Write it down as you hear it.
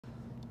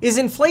Is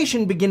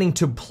inflation beginning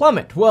to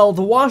plummet? Well,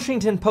 the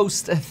Washington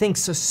Post thinks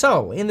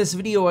so. In this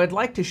video, I'd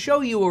like to show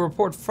you a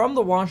report from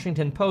the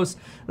Washington Post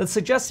that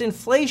suggests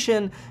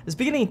inflation is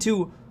beginning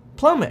to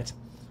plummet.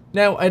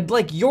 Now, I'd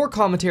like your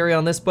commentary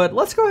on this, but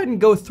let's go ahead and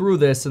go through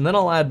this, and then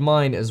I'll add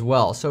mine as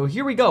well. So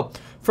here we go.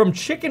 From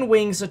chicken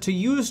wings to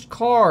used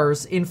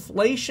cars,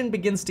 inflation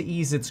begins to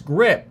ease its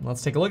grip.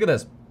 Let's take a look at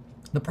this.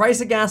 The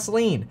price of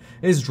gasoline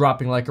is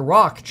dropping like a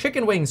rock.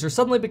 Chicken wings are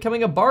suddenly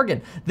becoming a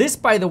bargain. This,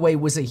 by the way,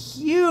 was a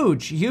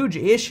huge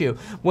issue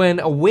when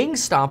a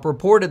Wingstop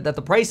reported that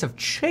the price of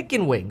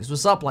chicken wings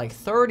was up like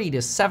 30 to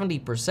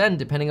 70%,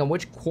 depending on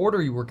which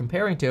quarter you were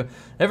comparing to.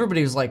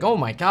 Everybody was like, oh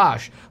my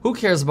gosh, who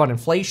cares about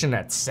inflation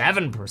at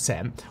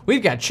 7%?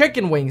 We've got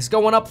chicken wings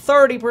going up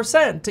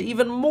 30% to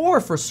even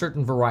more for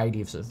certain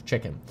varieties of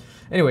chicken.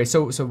 Anyway,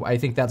 so I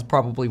think that's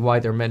probably why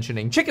they're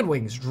mentioning chicken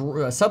wings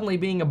suddenly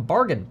being a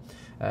bargain.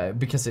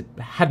 Because it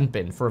hadn't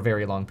been for a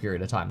very long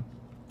period of time.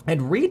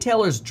 And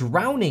retailers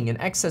drowning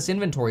in excess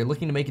inventory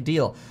looking to make a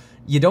deal.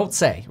 You don't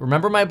say.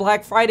 Remember my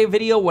Black Friday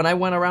video when I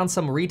went around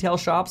some retail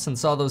shops and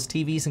saw those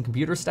TVs and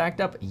computers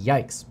stacked up?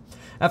 Yikes.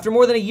 After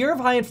more than a year of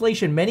high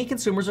inflation, many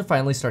consumers are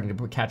finally starting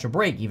to catch a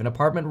break. Even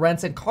apartment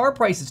rents and car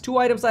prices, two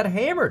items that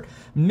hammered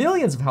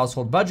millions of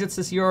household budgets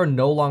this year, are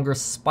no longer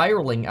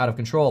spiraling out of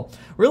control.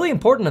 Really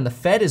important, and the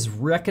Fed is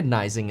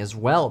recognizing as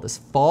well this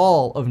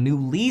fall of new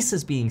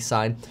leases being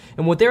signed.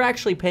 And what they're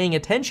actually paying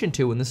attention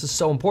to, and this is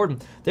so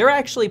important, they're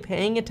actually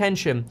paying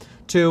attention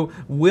to,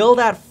 will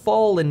that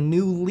fall in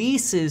new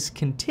leases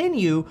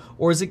continue,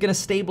 or is it going to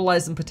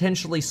stabilize and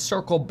potentially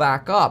circle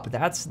back up?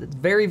 That's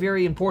very,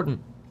 very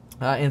important.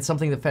 And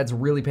something the Fed's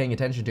really paying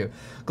attention to.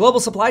 Global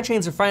supply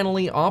chains are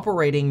finally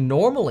operating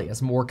normally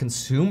as more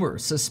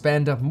consumers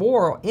spend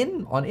more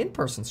on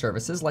in-person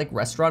services like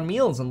restaurant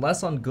meals and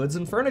less on goods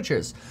and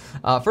furniture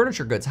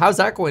goods. How's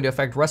that going to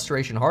affect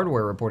Restoration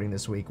Hardware reporting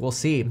this week? We'll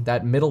see.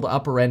 That middle to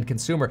upper end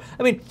consumer.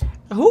 I mean,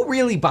 who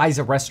really buys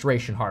a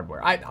Restoration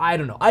Hardware? I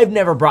don't know. I've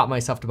never brought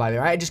myself to buy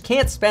there. I just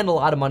can't spend a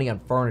lot of money on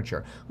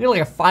furniture. We get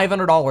like a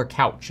 $500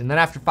 couch, and then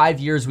after 5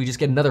 years, we just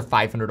get another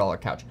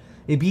 $500 couch.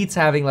 It beats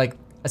having like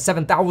a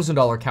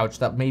 $7,000 couch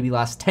that maybe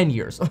lasts 10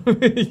 years.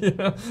 You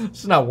know,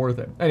 it's not worth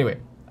it. Anyway,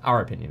 our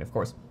opinion, of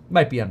course,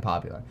 might be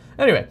unpopular.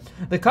 Anyway,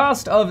 the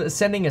cost of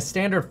sending a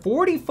standard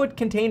 40-foot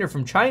container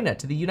from China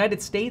to the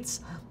United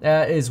States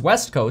is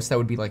West Coast, that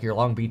would be like your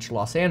Long Beach,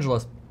 Los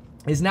Angeles,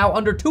 is now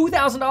under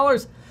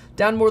 $2,000,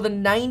 down more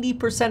than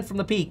 90% from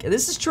the peak.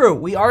 This is true.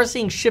 We are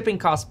seeing shipping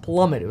costs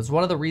plummet. It was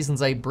one of the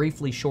reasons I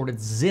briefly shorted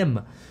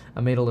Zim.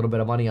 I made a little bit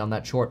of money on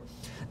that short.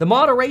 The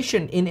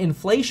moderation in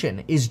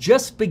inflation is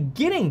just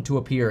beginning to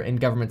appear in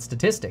government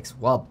statistics.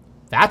 Well,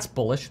 that's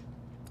bullish.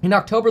 In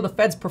October, the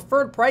Fed's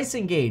preferred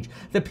pricing gauge,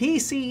 the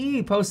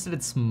PCE, posted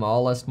its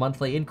smallest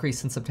monthly increase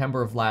since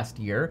September of last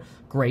year.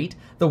 Great.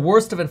 The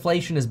worst of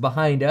inflation is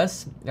behind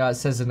us,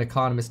 says an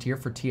economist here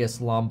for TS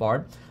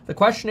Lombard. The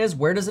question is,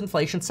 where does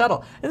inflation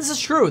settle? And this is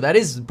true. That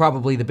is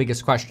probably the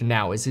biggest question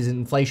now, is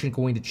inflation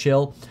going to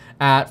chill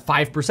at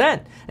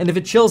 5%? And if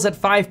it chills at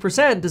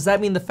 5%, does that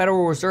mean the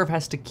Federal Reserve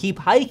has to keep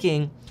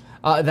hiking?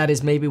 That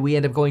is, maybe we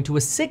end up going to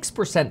a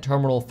 6%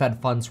 terminal Fed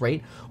funds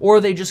rate, or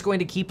are they just going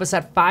to keep us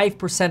at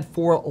 5%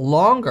 for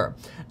longer?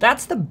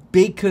 That's the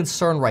big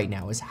concern right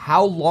now, is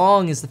how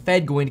long is the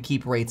Fed going to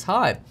keep rates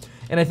high?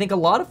 And I think a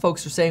lot of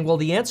folks are saying, well,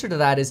 the answer to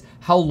that is,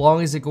 how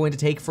long is it going to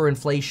take for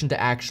inflation to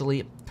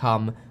actually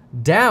come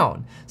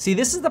down? See,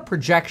 this is the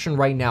projection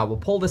right now. We'll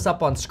pull this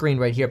up on screen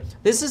right here.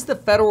 This is the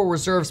Federal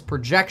Reserve's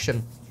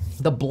projection.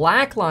 The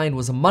black line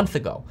was a month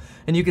ago,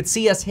 and you could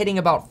see us hitting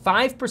about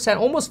 5%,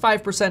 almost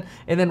 5%,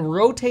 and then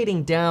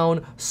rotating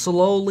down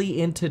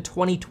slowly into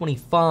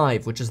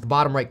 2025, which is the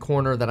bottom right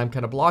corner that I'm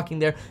kind of blocking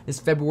there,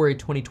 is February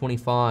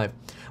 2025.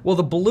 Well,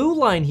 the blue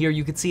line here,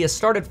 you could see us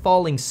started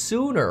falling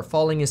sooner,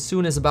 falling as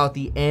soon as about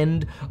the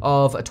end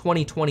of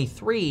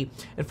 2023,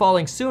 and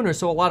falling sooner.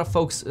 So a lot of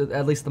folks,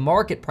 at least the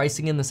market,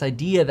 pricing in this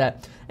idea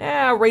that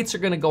rates are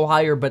going to go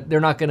higher, but they're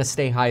not going to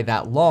stay high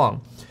that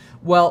long.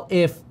 Well,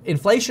 if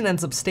inflation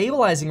ends up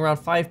stabilizing around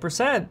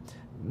 5%,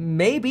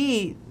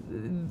 maybe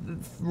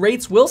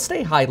rates will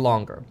stay high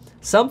longer.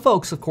 Some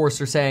folks, of course,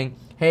 are saying,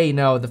 hey,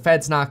 no, the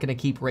Fed's not going to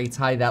keep rates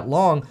high that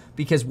long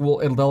because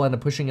they'll end up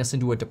pushing us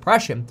into a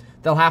depression.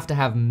 They'll have to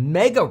have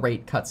mega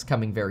rate cuts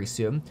coming very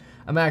soon.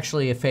 I'm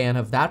actually a fan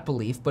of that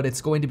belief, but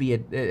it's going to be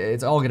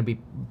it's all going to be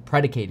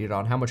predicated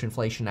on how much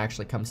inflation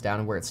actually comes down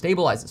and where it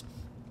stabilizes.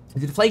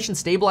 If inflation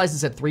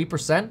stabilizes at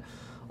 3%,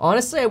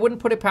 honestly, I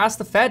wouldn't put it past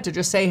the Fed to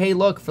just say, hey,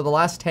 look, for the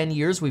last 10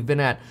 years, we've been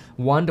at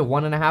 1 to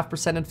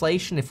 1.5%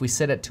 inflation. If we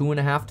sit at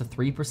 2.5 to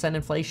 3%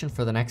 inflation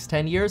for the next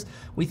 10 years,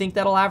 we think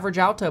that'll average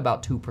out to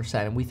about 2%,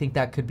 and we think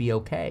that could be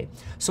okay.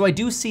 So I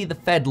do see the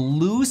Fed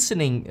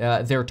loosening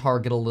their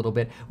target a little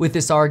bit with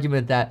this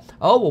argument that,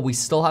 oh, well, we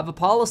still have a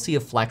policy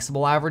of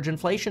flexible average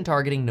inflation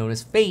targeting known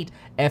as FAIT,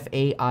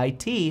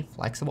 F-A-I-T,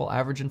 flexible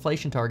average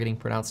inflation targeting,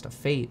 pronounced a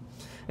FAIT.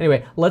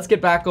 Anyway, let's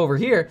get back over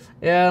here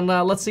and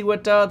let's see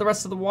what the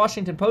rest of the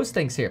Washington Post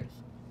thinks here.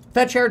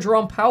 Fed Chair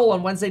Jerome Powell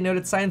on Wednesday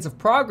noted signs of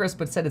progress,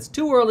 but said it's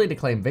too early to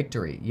claim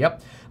victory.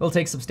 Yep, it'll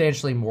take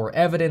substantially more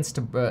evidence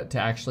to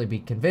actually be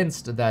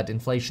convinced that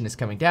inflation is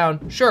coming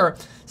down. Sure.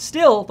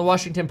 Still, the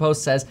Washington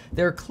Post says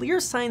there are clear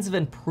signs of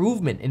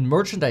improvement in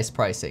merchandise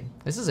pricing.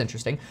 This is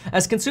interesting.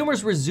 As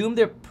consumers resume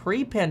their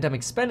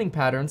pre-pandemic spending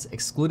patterns,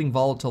 excluding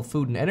volatile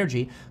food and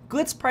energy,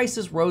 goods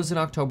prices rose in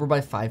October by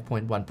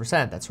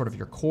 5.1%. That's sort of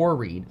your core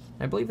read.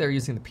 I believe they're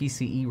using the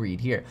PCE read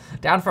here.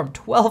 Down from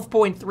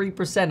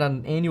 12.3% on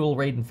an annual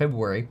rate in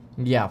February.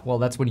 Yeah, well,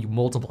 that's when you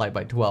multiply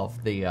by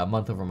 12, the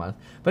month over month.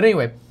 But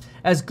anyway,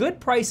 as good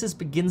prices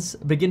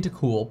begin to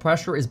cool,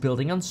 pressure is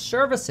building on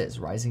services.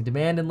 Rising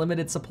demand and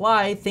limited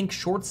supply, think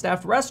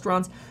short-staffed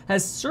restaurants,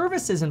 has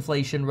services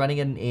inflation running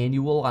at an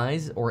annual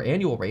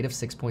rate of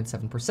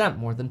 6.7%,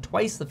 more than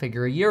twice the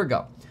figure a year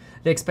ago.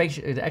 The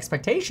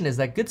expectation is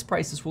that goods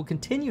prices will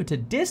continue to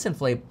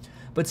disinflate,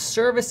 but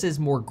services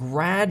more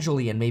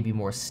gradually and maybe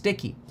more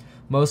sticky.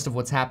 Most of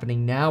what's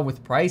happening now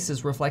with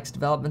prices reflects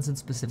developments in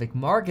specific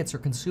markets or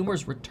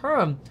consumers'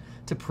 return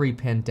to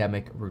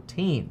pre-pandemic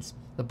routines.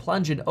 The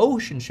plunge in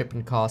ocean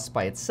shipping costs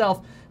by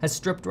itself has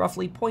stripped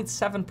roughly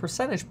 0.7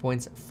 percentage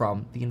points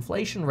from the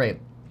inflation rate.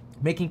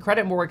 Making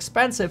credit more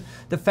expensive,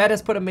 the Fed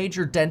has put a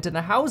major dent in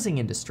the housing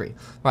industry.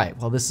 Right,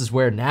 well, this is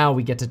where now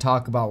we get to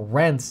talk about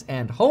rents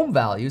and home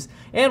values.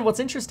 And what's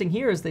interesting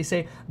here is they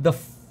say the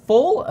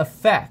full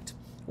effect,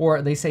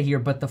 or they say here,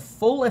 but the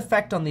full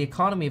effect on the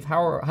economy of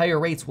higher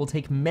rates will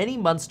take many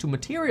months to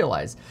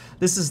materialize.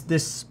 This is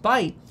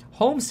despite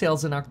home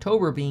sales in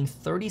October being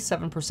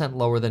 37%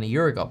 lower than a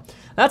year ago.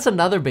 That's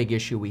another big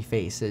issue we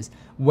face is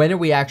when are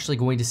we actually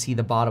going to see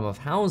the bottom of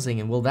housing,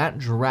 and will that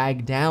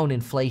drag down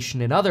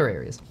inflation in other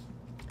areas?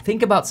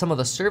 Think about some of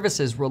the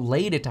services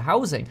related to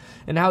housing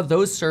and how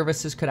those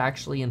services could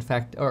actually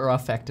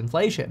affect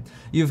inflation.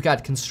 You've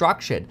got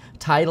construction,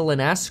 title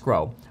and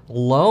escrow,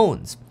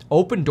 loans.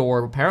 Open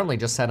Door apparently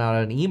just sent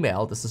out an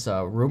email. This is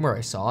a rumor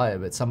I saw,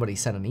 but somebody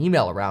sent an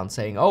email around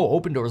saying, oh,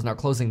 Open Door is now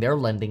closing their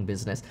lending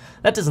business.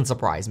 That doesn't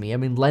surprise me. I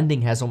mean,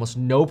 lending has almost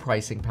no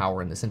pricing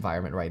power in this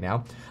environment right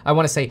now. I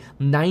want to say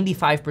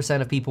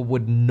 95% of people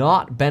would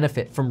not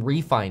benefit from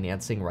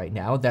refinancing right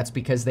now. That's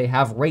because they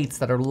have rates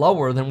that are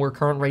lower than where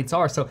current rates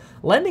are. So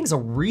lending's a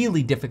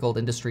really difficult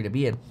industry to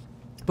be in.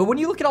 But when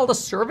you look at all the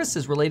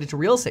services related to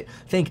real estate,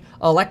 think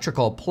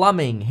electrical,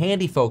 plumbing,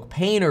 handy folk,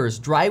 painters,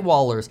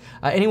 drywallers,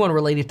 anyone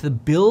related to the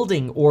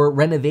building or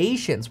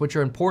renovations, which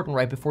are important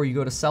right before you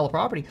go to sell a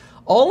property,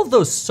 all of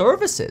those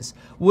services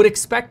would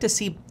expect to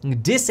see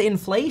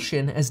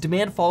disinflation as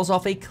demand falls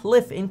off a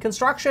cliff in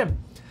construction.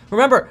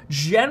 Remember,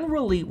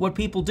 generally what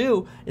people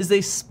do is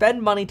they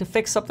spend money to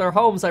fix up their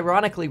homes,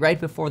 ironically, right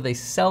before they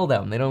sell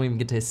them. They don't even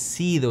get to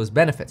see those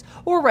benefits,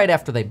 or right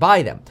after they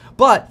buy them.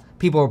 But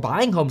people are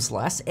buying homes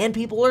less, and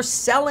people are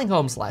selling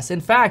homes less.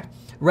 In fact,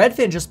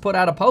 Redfin just put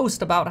out a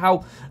post about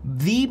how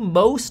the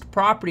most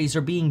properties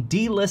are being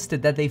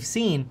delisted that they've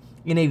seen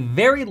in a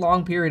very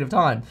long period of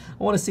time.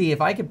 I want to see if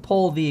I could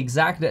pull the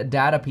exact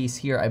data piece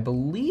here. I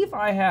believe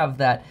I have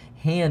that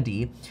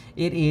handy.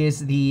 It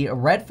is the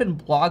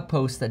Redfin blog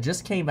post that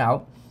just came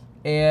out.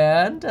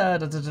 And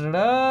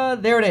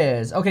there it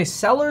is. Okay,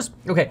 sellers,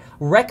 okay,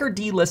 record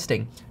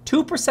delisting.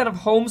 2% of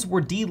homes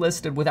were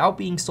delisted without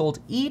being sold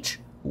each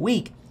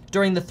week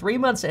during the 3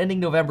 months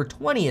ending November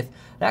 20th.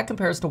 That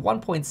compares to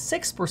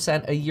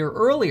 1.6% a year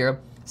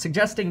earlier,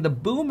 suggesting the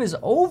boom is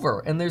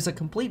over and there's a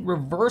complete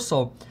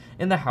reversal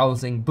in the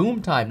housing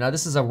boom time. Now,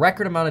 this is a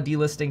record amount of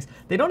delistings.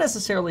 They don't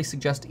necessarily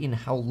suggest in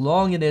how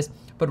long it is,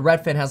 but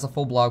Redfin has a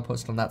full blog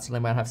post on that, so they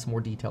might have some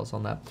more details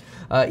on that.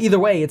 Either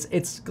way,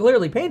 it's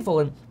clearly painful,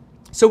 and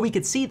so we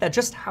could see that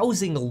just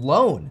housing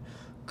alone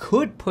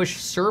could push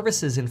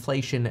services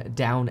inflation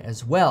down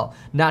as well,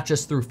 not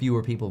just through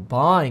fewer people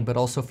buying, but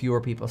also fewer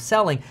people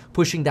selling,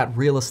 pushing that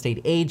real estate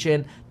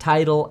agent,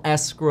 title,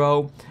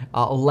 escrow,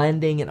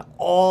 lending, and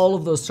all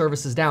of those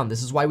services down.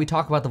 This is why we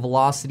talk about the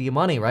velocity of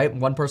money, right?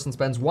 One person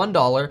spends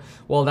 $1,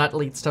 well, that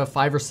leads to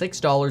 $5 or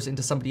 $6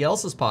 into somebody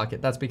else's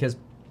pocket. That's because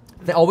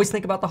they always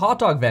think about the hot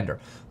dog vendor.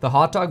 The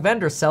hot dog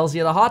vendor sells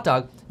you the hot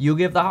dog. You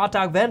give the hot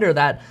dog vendor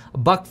that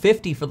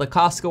 $1.50 for the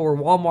Costco or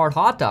Walmart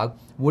hot dog.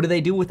 What do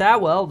they do with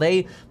that? Well,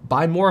 they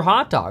buy more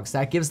hot dogs.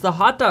 That gives the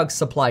hot dog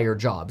supplier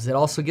jobs. It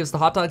also gives the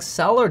hot dog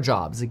seller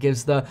jobs. It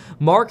gives the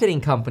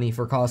marketing company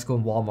for Costco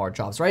and Walmart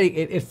jobs, right?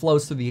 It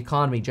flows through the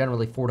economy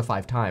generally 4 to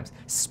 5 times.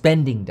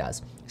 Spending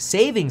does.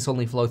 Savings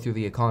only flow through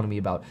the economy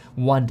about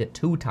 1 to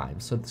 2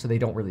 times, so they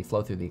don't really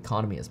flow through the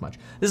economy as much.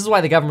 This is why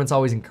the government's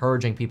always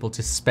encouraging people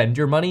to spend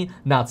your money,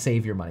 not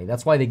save your money.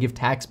 That's why they give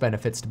tax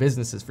benefits to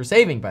businesses for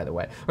saving, by the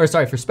way. Or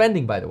sorry, for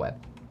spending, by the way.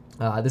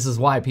 This is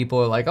why people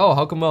are like, oh,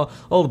 how come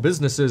all the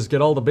businesses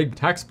get all the big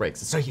tax breaks?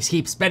 So you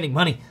keep spending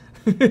money.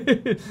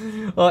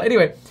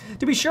 Anyway,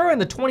 to be sure, in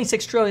the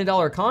 $26 trillion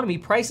economy,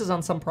 prices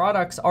on some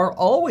products are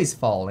always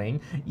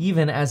falling,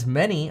 even as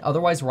many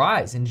otherwise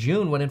rise. In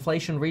June, when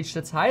inflation reached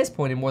its highest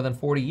point in more than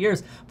 40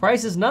 years,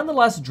 prices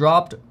nonetheless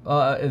dropped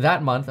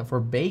that month for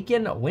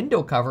bacon,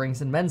 window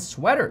coverings, and men's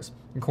sweaters,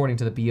 according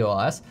to the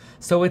BLS.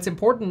 So it's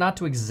important not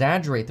to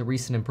exaggerate the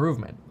recent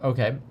improvement.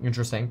 Okay,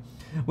 interesting.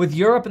 With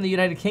Europe and the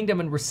United Kingdom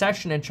in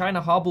recession and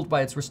China hobbled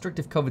by its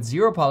restrictive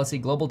COVID-0 policy,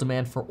 global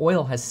demand for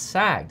oil has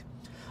sagged.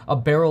 A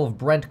barrel of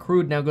Brent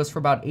crude now goes for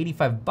about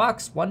 85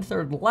 bucks,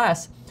 1/3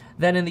 less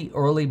than in the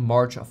early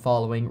March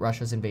following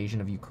Russia's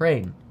invasion of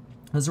Ukraine.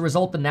 As a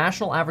result, the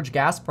national average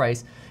gas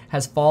price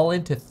has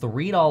fallen to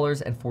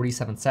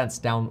 $3.47,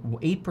 down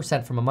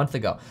 8% from a month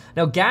ago.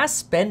 Now, gas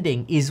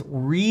spending is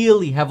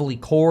really heavily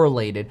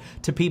correlated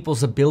to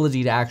people's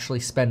ability to actually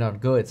spend on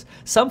goods.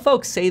 Some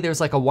folks say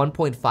there's like a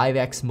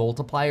 1.5x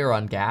multiplier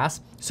on gas.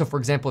 So for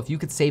example, if you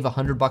could save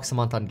 100 bucks a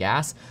month on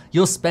gas,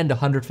 you'll spend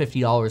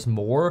 $150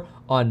 more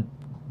on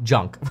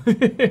junk.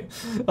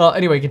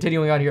 Anyway,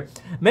 continuing on here.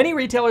 Many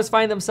retailers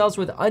find themselves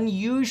with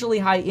unusually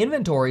high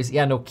inventories.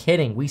 Yeah, no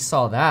kidding. We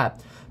saw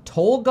that.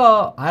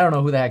 Tolga, I don't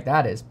know who the heck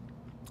that is.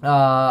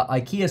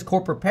 IKEA's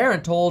corporate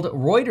parent told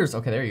Reuters,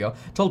 okay, there you go,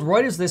 told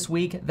Reuters this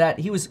week that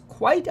he was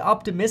quite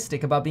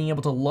optimistic about being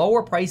able to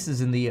lower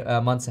prices in the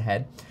months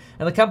ahead.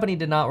 And the company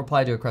did not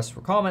reply to a request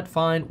for comment.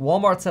 Fine.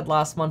 Walmart said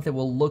last month it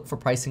will look for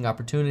pricing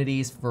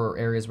opportunities for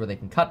areas where they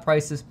can cut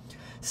prices.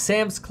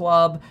 Sam's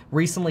Club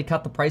recently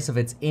cut the price of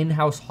its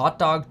in-house hot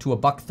dog to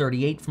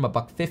 $1.38 from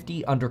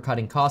 $1.50,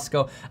 undercutting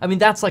Costco. I mean,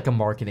 that's like a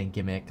marketing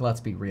gimmick,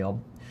 let's be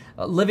real.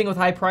 Living with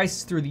high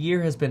prices through the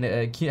year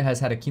has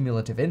had a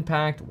cumulative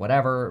impact.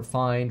 Whatever,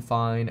 fine.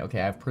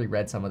 Okay, I've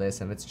pre-read some of this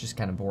and it's just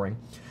kind of boring.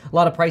 A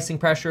lot of pricing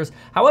pressures.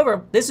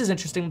 However, this is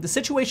interesting. The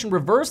situation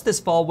reversed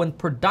this fall when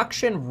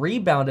production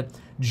rebounded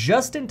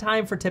just in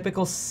time for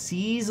typical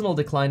seasonal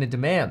decline in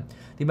demand.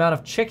 The amount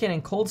of chicken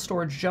in cold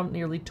storage jumped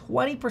nearly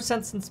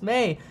 20% since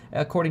May,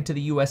 according to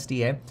the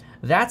USDA.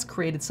 That's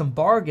created some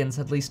bargains,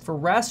 at least for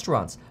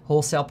restaurants.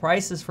 Wholesale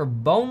prices for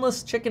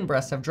boneless chicken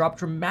breasts have dropped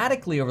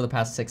dramatically over the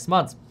past 6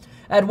 months.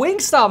 At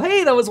Wingstop,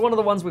 hey, that was one of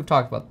the ones we've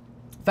talked about.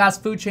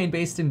 Fast food chain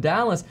based in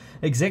Dallas,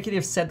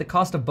 executives said the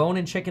cost of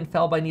bone-in chicken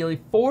fell by nearly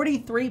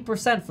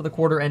 43% for the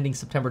quarter ending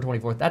September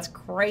 24th. That's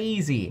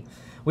crazy.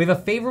 We have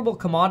a favorable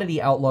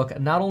commodity outlook,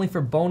 not only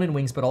for bone-in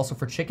wings, but also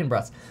for chicken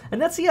breasts. And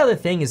that's the other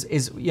thing is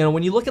you know,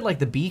 when you look at like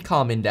the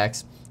BCOM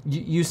index,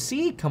 you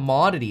see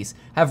commodities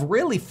have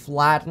really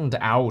flattened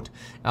out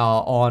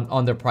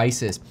on their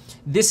prices.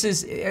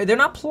 They're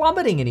not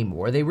plummeting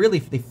anymore. They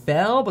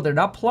fell, but they're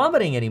not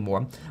plummeting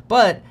anymore.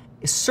 But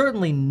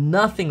certainly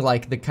nothing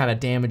like the kind of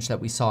damage that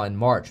we saw in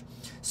March.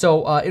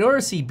 So in order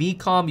to see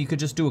BCOM, you could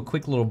just do a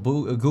quick little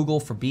Google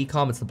for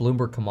BCOM. It's the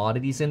Bloomberg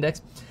Commodities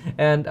Index.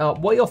 And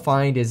what you'll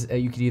find is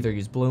you could either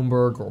use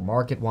Bloomberg or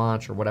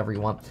MarketWatch or whatever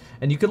you want.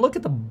 And you can look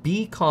at the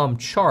BCOM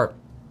chart,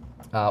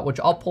 which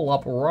I'll pull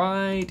up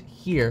right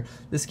here.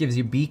 This gives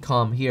you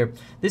BCOM here.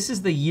 This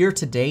is the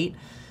year-to-date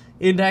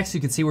index. You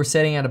can see we're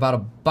sitting at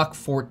about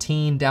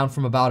 $1.14, down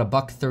from about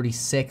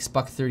 $1.36,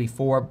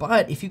 $1.34.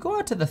 But if you go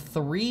out to the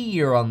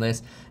 3-year on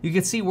this, you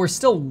can see we're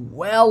still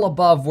well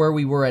above where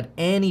we were at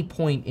any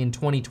point in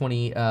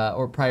 2020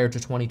 or prior to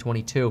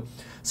 2022.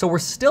 So we're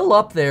still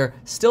up there,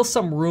 still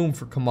some room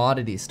for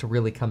commodities to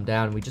really come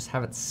down. We just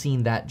haven't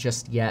seen that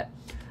just yet.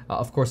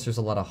 Of course, there's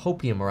a lot of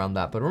hopium around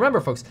that. But remember,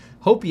 folks,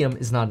 hopium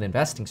is not an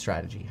investing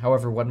strategy.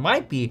 However, what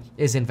might be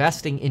is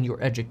investing in your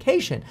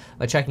education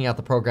by checking out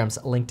the programs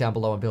linked down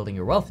below and building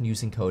your wealth and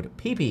using code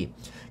PP.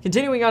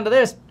 Continuing on to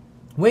this,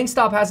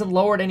 Wingstop hasn't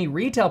lowered any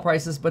retail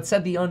prices, but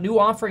said the new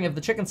offering of the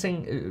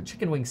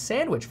chicken wing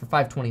sandwich for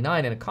 $5.29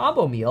 and a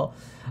combo meal.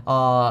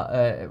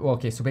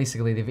 Okay, so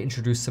basically they've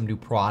introduced some new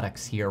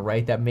products here,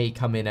 right, that may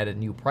come in at a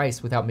new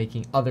price without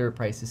making other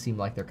prices seem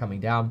like they're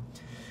coming down.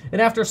 And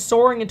after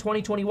soaring in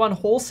 2021,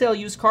 wholesale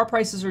used car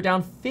prices are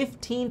down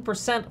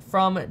 15%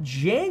 from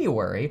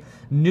January.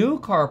 New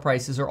car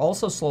prices are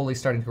also slowly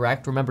starting to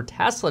correct. Remember,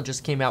 Tesla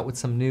just came out with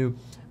some new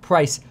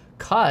price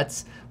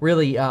cuts,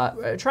 really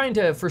trying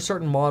to, for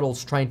certain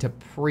models, trying to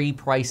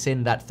pre-price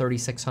in that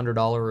 $3,600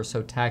 or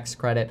so tax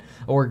credit,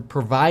 or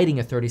providing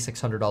a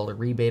 $3,600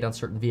 rebate on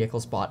certain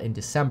vehicles bought in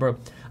December.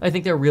 I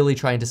think they're really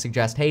trying to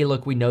suggest, hey,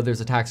 look, we know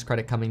there's a tax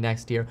credit coming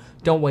next year.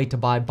 Don't wait to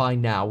buy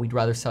now. We'd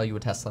rather sell you a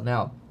Tesla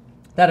now.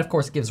 That, of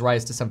course, gives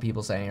rise to some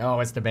people saying,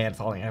 oh, it's demand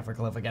falling off a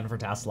cliff again for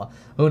Tesla.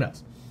 Who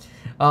knows?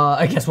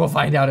 I guess we'll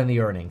find out in the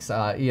earnings.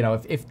 You know,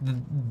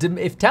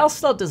 if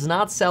Tesla does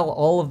not sell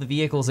all of the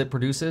vehicles it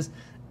produces,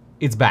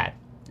 it's bad.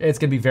 It's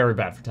going to be very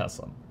bad for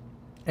Tesla.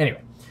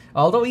 Anyway,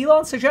 although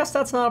Elon suggests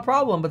that's not a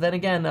problem, but then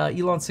again,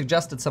 Elon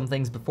suggested some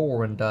things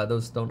before, and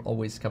those don't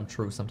always come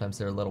true. Sometimes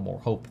they're a little more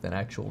hope than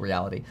actual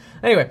reality.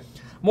 Anyway,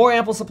 more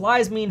ample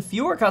supplies mean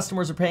fewer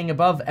customers are paying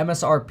above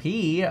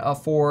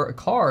MSRP for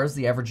cars.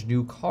 The average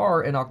new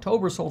car in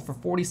October sold for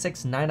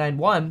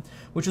 $46,991,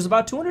 which was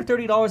about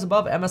 $230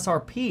 above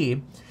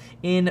MSRP.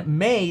 In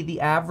May,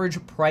 the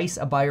average price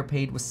a buyer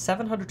paid was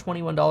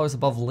 $721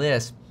 above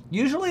list.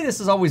 Usually this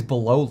is always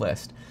below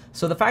list.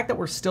 So the fact that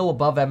we're still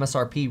above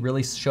MSRP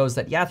really shows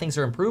that, yeah, things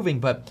are improving,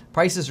 but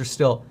prices are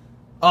still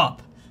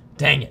up.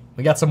 Dang it.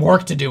 We got some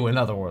work to do, in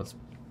other words.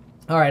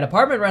 All right,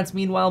 apartment rents,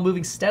 meanwhile,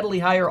 moving steadily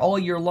higher all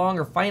year long,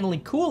 are finally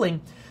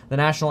cooling. The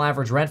national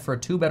average rent for a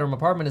two-bedroom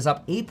apartment is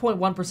up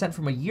 8.1%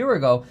 from a year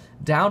ago,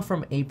 down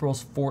from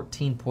April's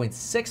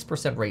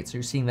 14.6% rate. So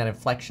you're seeing that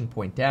inflection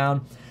point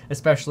down,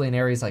 especially in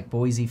areas like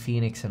Boise,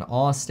 Phoenix, and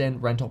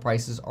Austin. Rental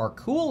prices are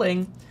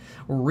cooling.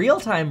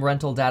 Real-time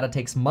rental data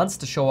takes months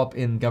to show up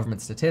in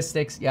government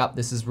statistics. Yeah,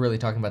 this is really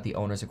talking about the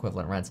owner's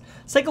equivalent rents.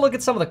 Let's take a look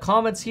at some of the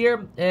comments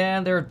here,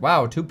 and there are,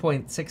 wow,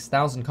 2.6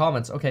 thousand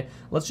comments. Okay,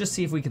 let's just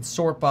see if we can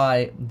sort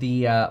by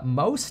the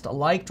most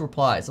liked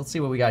replies. Let's see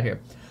what we got here.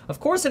 Of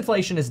course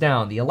inflation is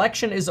down. The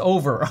election is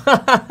over.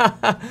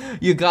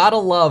 You gotta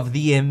love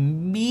the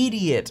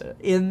immediate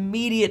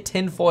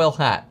tinfoil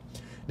hat.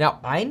 Now,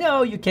 I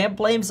know you can't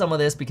blame some of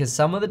this because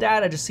some of the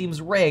data just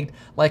seems rigged.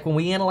 Like when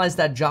we analyze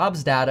that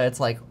jobs data, it's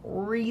like,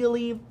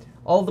 really?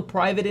 All the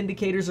private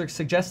indicators are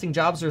suggesting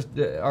jobs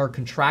are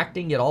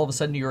contracting, yet all of a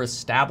sudden your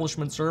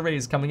establishment survey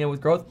is coming in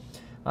with growth?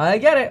 I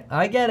get it.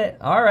 I get it.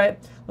 All right.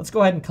 Let's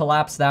go ahead and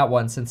collapse that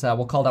one since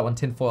we'll call that one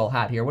tinfoil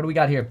hat here. What do we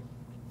got here?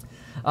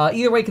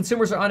 Either way,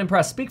 consumers are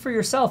unimpressed. Speak for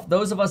yourself.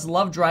 Those of us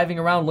love driving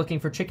around looking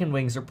for chicken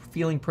wings or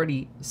feeling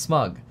pretty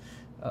smug.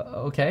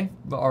 Okay.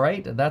 All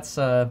right.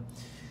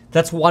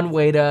 That's one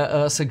way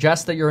to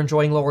suggest that you're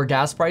enjoying lower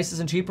gas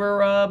prices and cheaper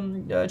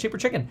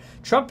chicken.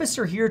 Trumpists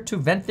are here to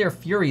vent their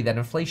fury that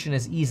inflation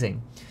is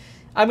easing.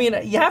 I mean,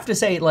 you have to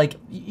say, like,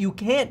 you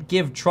can't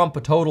give Trump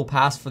a total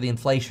pass for the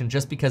inflation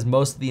just because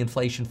most of the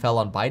inflation fell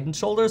on Biden's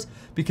shoulders,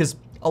 because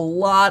a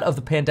lot of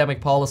the pandemic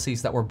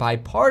policies that were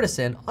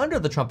bipartisan under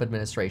the Trump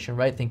administration,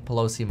 right? Think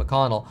Pelosi,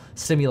 McConnell,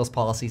 stimulus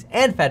policies,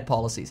 and Fed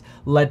policies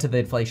led to the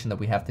inflation that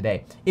we have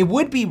today. It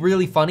would be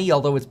really funny,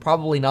 although it's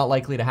probably not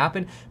likely to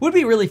happen, it would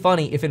be really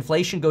funny if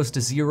inflation goes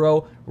to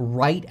zero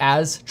right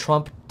as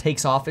Trump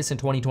takes office in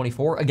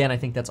 2024. Again, I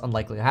think that's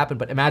unlikely to happen,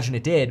 but imagine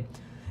it did.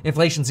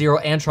 Inflation zero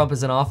and Trump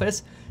is in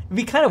office. It'd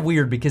be kind of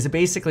weird because it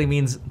basically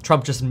means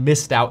Trump just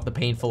missed out the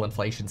painful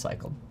inflation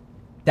cycle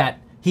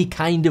that he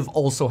kind of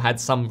also had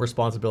some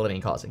responsibility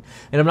in causing.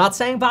 And I'm not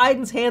saying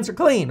Biden's hands are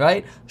clean,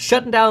 right?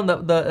 Shutting down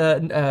not the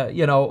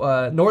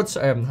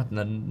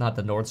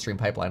Nord Stream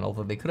pipeline,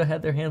 although they could have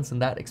had their hands in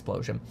that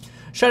explosion.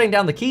 Shutting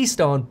down the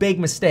Keystone, big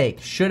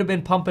mistake. Should have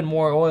been pumping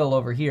more oil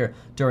over here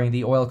during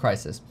the oil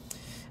crisis.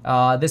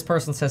 This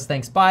person says,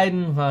 thanks,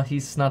 Biden.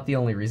 He's not the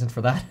only reason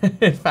for that.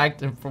 In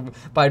fact,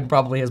 Biden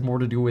probably has more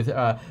to do with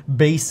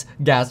base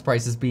gas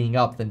prices being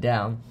up than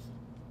down.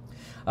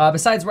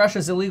 Besides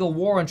Russia's illegal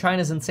war and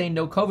China's insane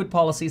no-COVID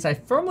policies, I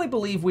firmly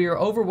believe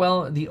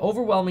the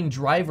overwhelming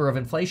driver of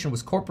inflation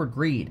was corporate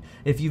greed.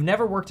 If you've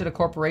never worked at a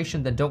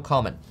corporation, then don't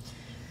comment.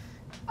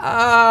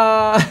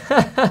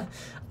 I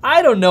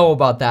don't know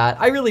about that.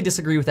 I really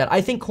disagree with that.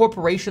 I think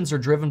corporations are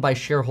driven by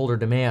shareholder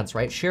demands,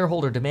 right?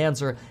 Shareholder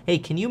demands are, hey,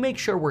 can you make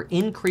sure we're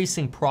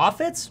increasing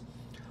profits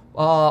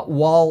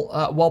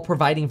while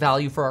providing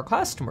value for our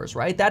customers,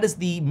 right? That is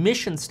the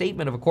mission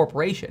statement of a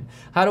corporation.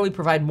 How do we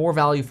provide more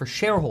value for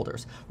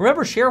shareholders?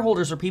 Remember,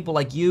 shareholders are people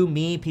like you,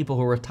 me, people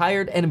who are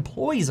retired, and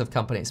employees of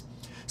companies.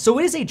 So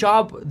it is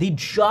the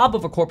job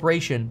of a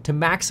corporation to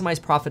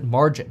maximize profit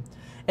margin.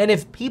 And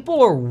if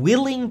people are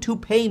willing to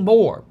pay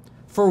more,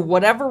 for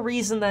whatever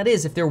reason that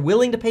is, if they're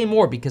willing to pay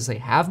more because they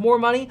have more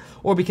money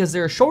or because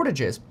there are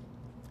shortages,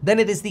 then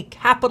it is the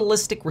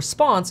capitalistic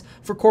response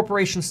for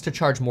corporations to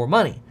charge more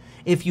money.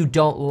 If you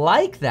don't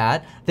like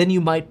that, then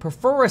you might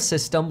prefer a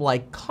system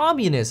like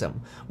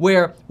communism,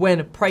 where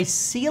when price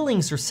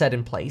ceilings are set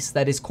in place,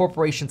 that is,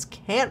 corporations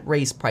can't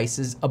raise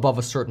prices above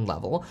a certain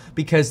level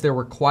because they're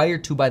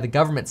required to by the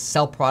government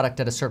sell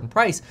product at a certain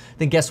price,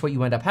 then guess what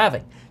you end up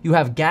having? You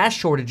have gas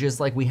shortages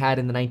like we had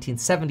in the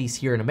 1970s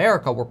here in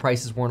America, where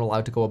prices weren't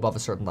allowed to go above a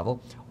certain level,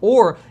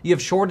 or you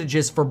have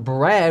shortages for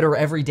bread or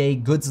everyday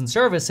goods and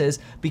services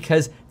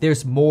because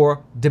there's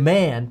more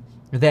demand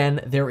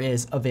than there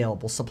is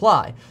available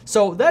supply.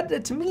 So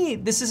that, to me,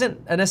 this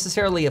isn't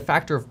necessarily a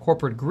factor of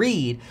corporate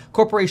greed.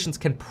 Corporations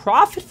can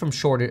profit from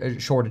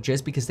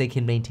shortages because they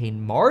can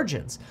maintain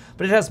margins,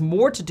 but it has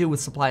more to do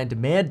with supply and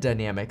demand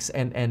dynamics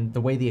and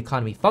the way the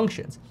economy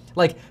functions.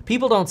 Like,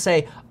 people don't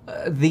say,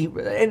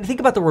 and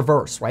think about the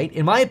reverse, right?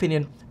 In my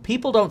opinion,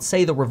 people don't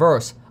say the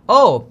reverse.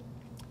 Oh,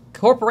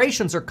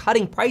 corporations are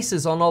cutting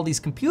prices on all these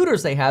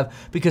computers they have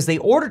because they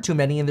order too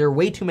many and there are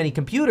way too many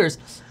computers.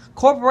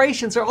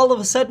 Corporations are all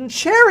of a sudden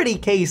charity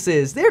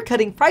cases. They're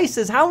cutting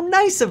prices. How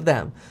nice of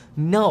them.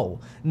 No,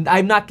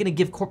 I'm not going to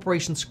give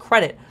corporations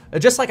credit.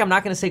 Just like I'm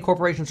not going to say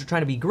corporations are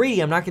trying to be greedy,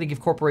 I'm not going to give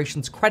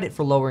corporations credit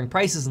for lowering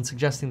prices and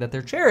suggesting that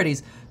they're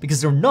charities, because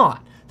they're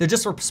not. They're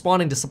just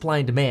responding to supply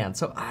and demand.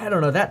 So I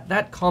don't know,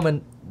 that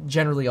comment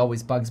generally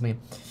always bugs me.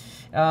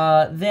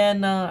 I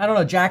don't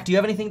know, Jack, do you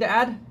have anything to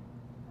add?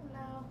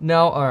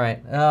 No? All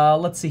right.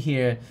 Let's see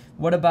here.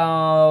 What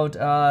about,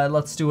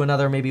 let's do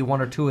another, maybe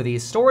one or two of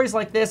these. Stories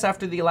like this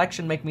after the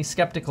election make me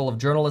skeptical of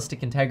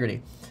journalistic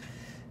integrity.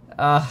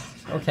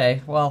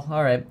 Okay, well,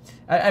 all right.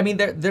 I mean,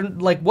 they're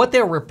like, what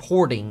they're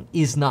reporting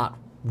is not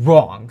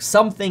wrong.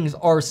 Some things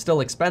are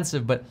still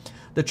expensive, but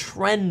the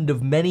trend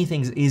of many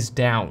things is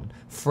down.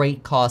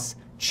 Freight costs,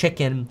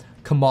 chicken,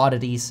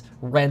 commodities,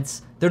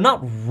 rents, they're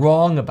not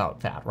wrong about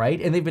that, right?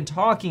 And they've been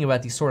talking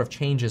about these sort of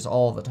changes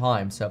all the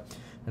time. So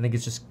I think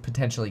it's just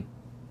potentially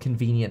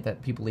convenient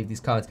that people leave these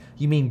comments.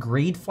 You mean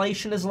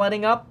greedflation is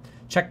letting up?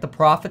 Check the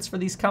profits for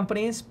these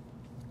companies.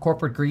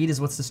 Corporate greed is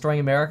what's destroying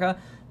America.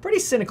 Pretty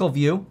cynical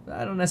view.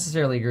 I don't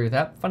necessarily agree with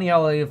that. Funny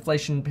how the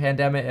inflation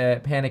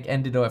panic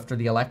ended after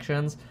the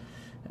elections.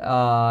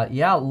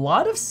 Yeah, a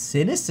lot of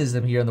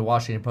cynicism here in the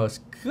Washington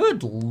Post.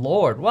 Good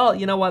Lord. Well,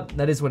 you know what?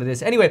 That is what it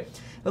is. Anyway,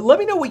 let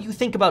me know what you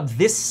think about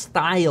this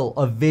style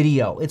of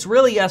video. It's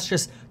really us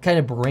just kind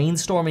of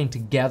brainstorming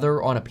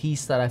together on a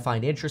piece that I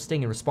find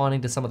interesting and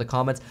responding to some of the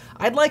comments.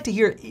 I'd like to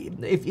hear,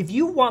 if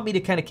you want me to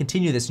kind of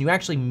continue this and you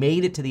actually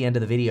made it to the end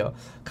of the video,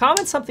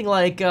 comment something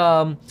like,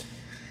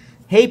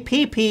 hey,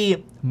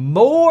 PP,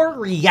 more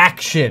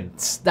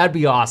reactions. That'd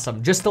be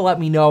awesome. Just to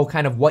let me know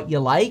kind of what you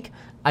like.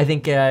 I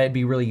think it'd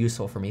be really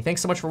useful for me.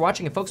 Thanks so much for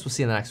watching, and folks, we'll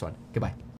see you in the next one. Goodbye.